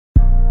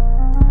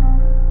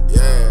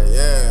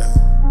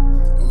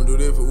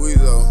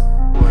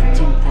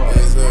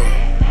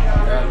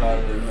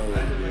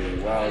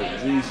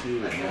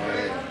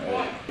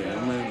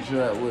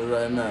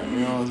right now. You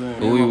know what I'm saying?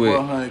 Who we with?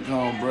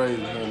 Honeykomb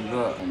Brazy from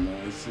drop,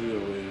 man. It's still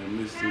with it.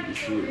 Mississippi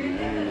shit,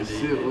 man. It's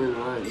still with it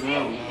right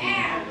now,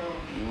 man.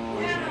 You know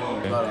what I'm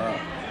saying? About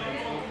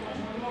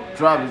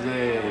drop his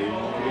ass, you know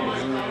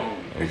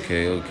what I'm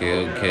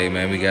saying? Okay,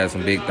 man. We got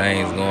some big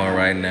things going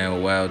right now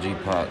with Wild G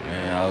Pac,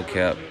 man. All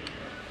cap.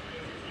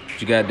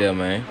 What you got there,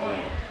 man? I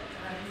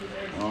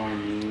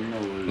don't even know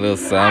what it is. Little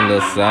something.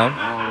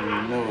 I don't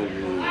even know what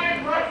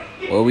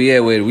it is. Where we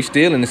at with it? We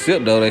still in the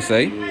sip, though, they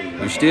say.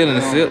 We still in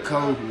the sip.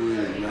 Cold with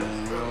it,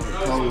 man.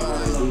 Cold when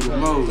they do the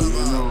most, you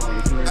know what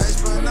I'm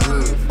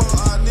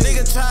saying?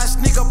 Nigga try to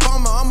sneak up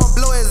on me, I'ma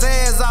blow his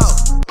ass out.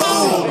 He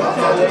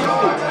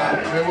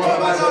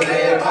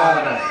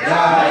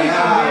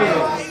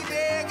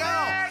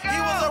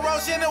was a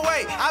roach in the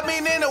way,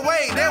 in the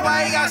way, that's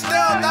why he got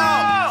stumped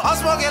on. I'm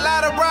smoking a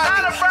lot of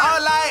broccoli, all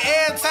like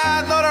every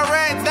time, know the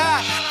rat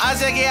die. I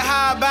just get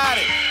high about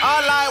it,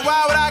 all like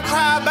why would I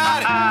cry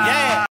about it,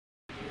 yeah.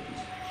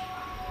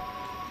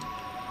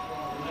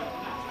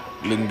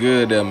 Looking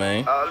good there,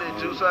 man.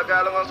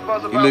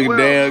 You looking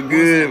damn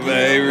good,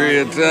 man.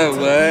 Real tough,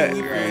 man.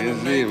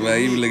 That's it,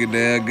 man. You be looking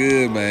damn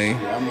good,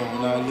 man. I'm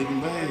not looking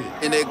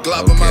bad. And that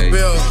Glock on my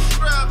bill.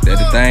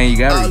 That's the thing. You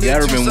gotta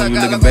remember when you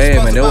looking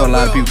bad, man. That's what a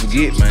lot of people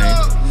forget, man.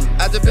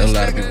 That's what a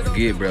lot of people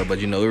forget, bro. But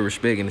you know, we're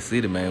respecting the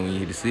city, man. When you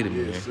hit the city,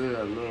 man. Yes, sir.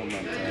 I love my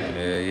time.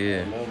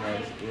 Yeah. I love my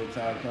every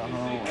time I come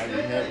home. I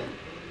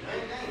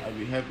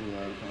be happy when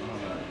I come home.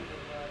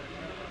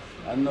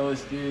 I know it's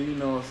still, you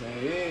know what I'm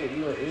saying? Yeah,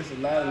 look, it's a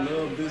lot of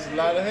love, but it's a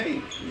lot of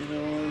hate. You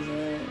know what I'm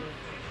saying?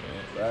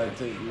 But I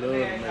take love to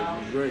make me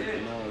great.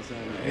 You know what I'm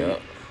saying? Yep.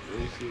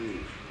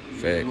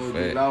 Fact.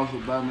 Lost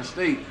by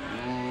mistake. You know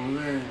what I'm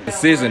saying?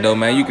 Consistent though,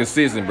 man. You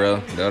consistent, bro.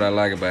 That's what I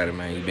like about it,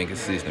 man. You been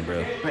consistent,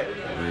 bro.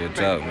 Real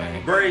talk,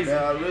 man. Brazy.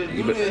 I really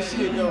do that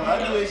shit though. I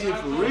do that shit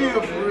for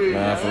real.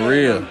 Nah, for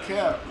real.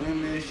 Cap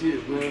in that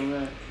shit, bro,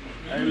 man.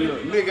 Hey,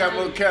 look, nigga got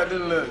more cap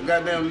than the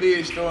goddamn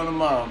lid store in the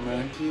mall,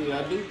 man. Shit,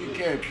 I do be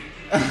capping.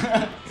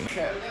 Cap.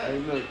 Hey,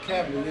 look,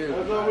 cap is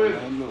everything,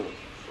 man. Look.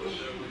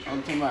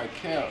 I'm talking about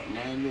cap,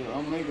 man. Look,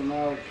 I'm making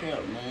all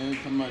cap, man. I'm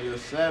talking about your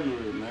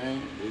salary,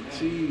 man. The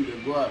cheese, the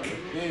guap, the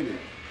fitted.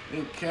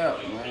 It's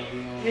cap, man.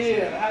 You know what I'm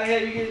saying? How the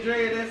hell you get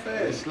dread that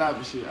fast? That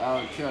sloppy shit,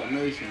 all cap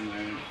nation,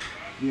 man.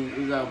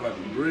 It's all about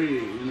the bread,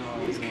 you know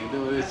what I'm saying?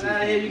 How the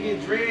hell you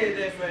get dread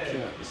that fast?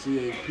 Cap,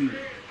 CAP.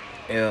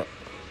 Yeah.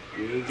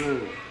 Yes,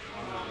 sir.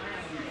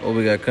 What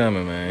we got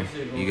coming, man?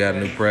 You got a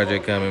new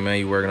project coming, man?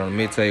 You working on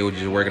the mixtape or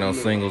just working on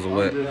singles or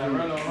what?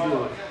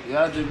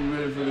 Y'all just be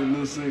ready for the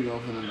new single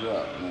I'm finna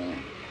drop, man.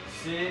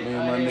 Me and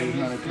my nigga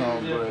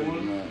Honeykomb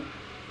Brazy, man.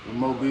 The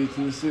more beats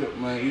to the sip,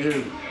 man. You hear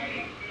me?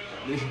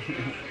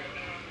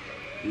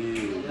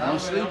 Yeah. Don't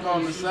sleep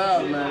on the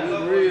south, man. We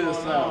real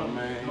south,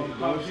 man.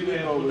 Don't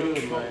sleep over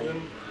here,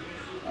 man.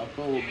 I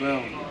fuck with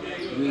Bama.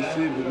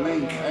 Mississippi,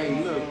 me.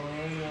 Hey, look.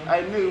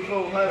 Hey, nigga,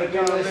 400,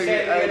 nigga.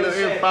 Hey, look,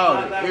 it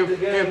 40.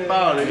 It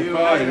 40. You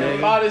know,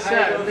 40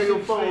 shot, nigga,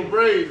 fuck with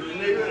Brazy,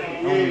 nigga.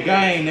 On the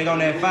game, nigga, on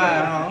that 5,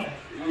 huh?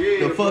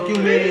 Yeah, the fuck you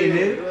mean,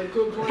 nigga?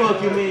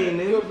 Fuck you mean,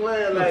 nigga?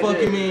 The fuck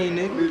you mean,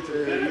 nigga?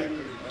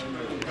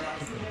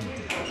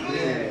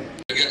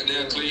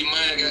 Goddamn clear your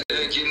mind,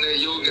 goddamn getting that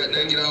yo,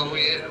 goddamn get all the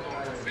way in.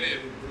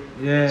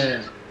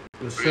 Yeah.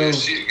 For Real sure.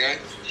 shit, gang.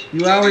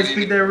 You always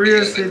speak that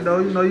real shit, though.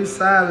 You know you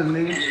silent,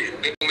 nigga. Yeah,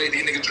 they gonna make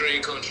these niggas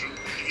dream come true.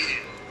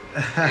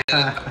 Yeah.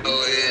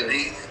 Oh, yeah,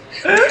 these.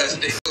 They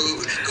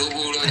go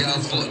roll on y'all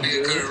fuck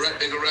nigga, curve right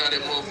back around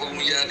that motherfucker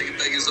when y'all nigga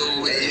think it's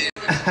over with. Yeah,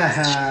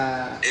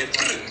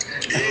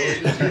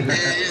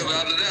 but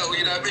after that,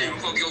 you know what I mean? We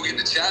gonna go get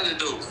the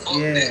challenge though.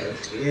 Fuck that.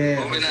 Yeah.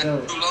 I mean,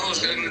 not too long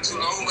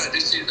about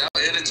this shit. I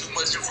ain't too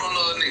much in front of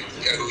a nigga.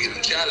 Gotta go get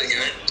the challenge,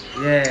 gang.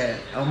 Yeah,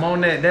 I'm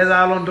on that. That's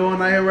all I'm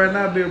doing out here right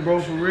now, big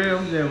bro, for real.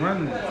 I'm just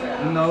running,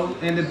 you know,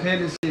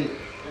 independent shit. Yeah.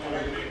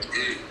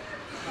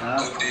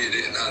 Did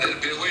that. Nah, that's a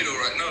big way though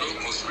right now,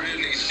 though. Most real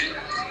nigga shit.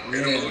 And the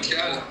whole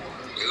challenge.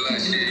 But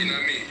like shit, you know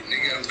what I mean?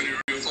 Nigga gotta put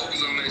real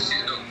focus on that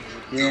shit though.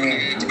 Yeah.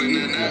 Nigga ain't putting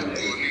nothing out.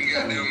 Nigga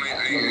goddamn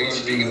ain't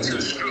sticking to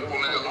the script on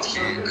that whole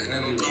shit. And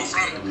that don't come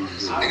from it.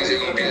 Niggas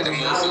just gonna be at the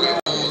motherfucker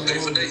all day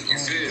for day. You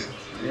feel?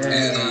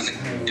 Yeah, nah,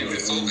 nigga. If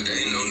we focus,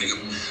 there ain't no nigga.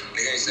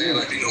 Nigga ain't saying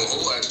like they know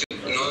whole ass shit.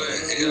 You know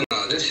that? Hell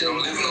nah, that shit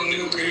don't live in no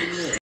nigga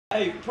period.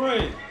 Hey,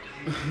 Prince.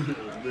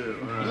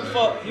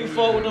 You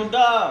fuck with them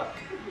dogs.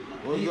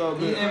 What's up,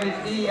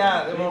 man? He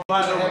out. Them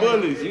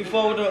bullies. You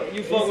fuck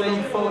with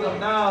them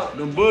dogs.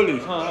 Them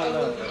bullies. I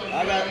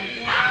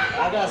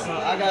got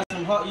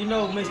some hard, you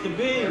know, Mr.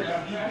 Big.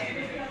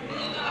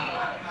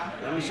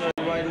 Let me show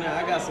you right now.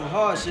 I got some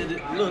hard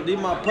shit. Look, these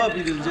my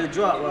puppies that just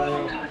dropped right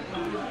here.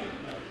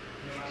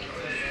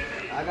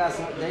 I got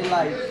some, they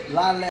like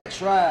Lilac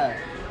Tribe.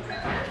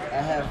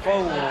 I have 4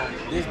 of them.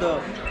 This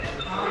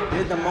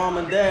the mom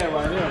and dad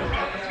right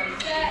here.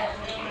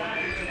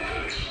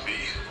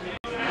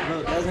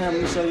 Look, that's him.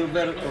 Let me show you a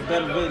better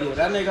video.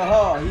 That nigga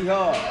hard. He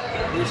hard.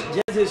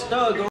 Just his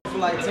stud going for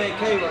like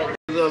 10K right now.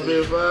 What's up,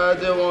 Big Five? I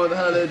just wanted to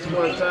holler at you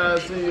one time.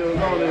 See you was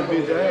on that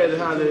bitch. I had to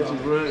holler at you,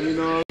 bro. You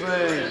know what I'm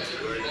man,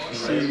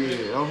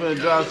 shit, I'm finna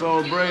drop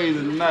some Brazy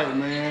tonight,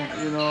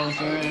 man. You know what I'm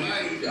saying?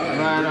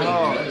 Riding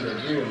hard.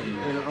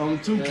 I'm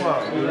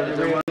Tupac. That's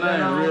my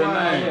name, real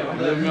name.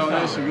 Let me on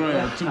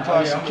Instagram.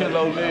 Tupac Shaquille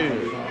Oneal.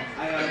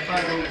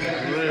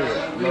 Real,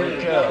 no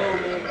cap.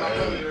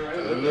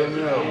 Let me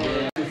know,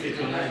 bro.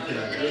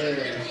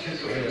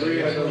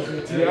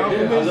 Yeah, I'm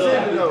from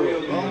Mississippi though.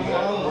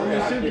 I'm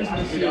Mississippi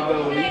some shit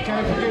though. You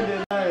can't forget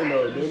that name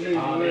though. That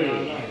nigga real.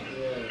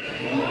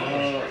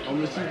 I'm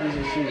Mississippi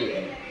some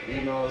shit.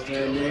 You know what I'm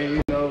saying, man?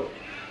 You know,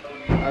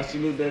 I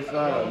salute that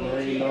fire,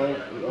 man. You know,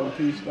 I'm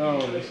peace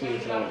stone and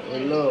shit. So,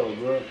 in love,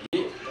 bro.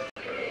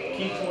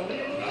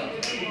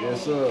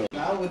 Yes, sir.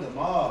 Nah, I'm with the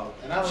mob,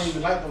 and I don't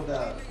even like no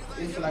dog.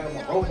 It feel like I'm a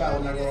robot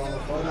when I go on the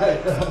phone.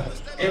 Like,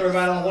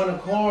 everybody on one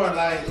corner,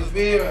 like, you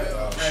feel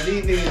like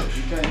these niggas,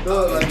 you can't do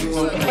it like you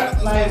want to.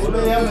 Like, when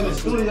I'm in the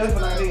studio, I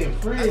feel like they in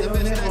free. I'm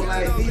in there,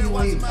 like, these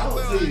won't even talk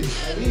to you.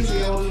 Like, these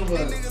niggas don't do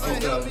it.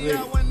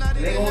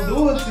 They gonna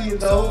do it to you,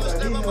 though. Like,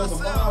 these niggas on the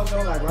mob,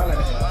 I'm like, bro, I like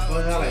that.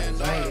 Y'all like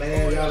the same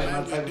land, y'all like my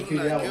type of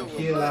people, y'all wanna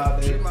kill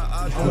out there.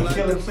 I'm gonna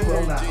kill them too,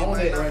 I'm not on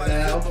that right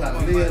now. I'm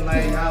trying to live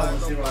like y'all wanna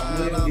see what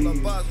I'm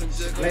living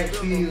these black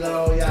keys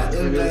on, y'all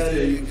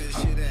ugly.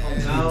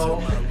 No,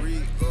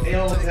 they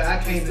don't,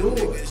 I can't do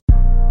it.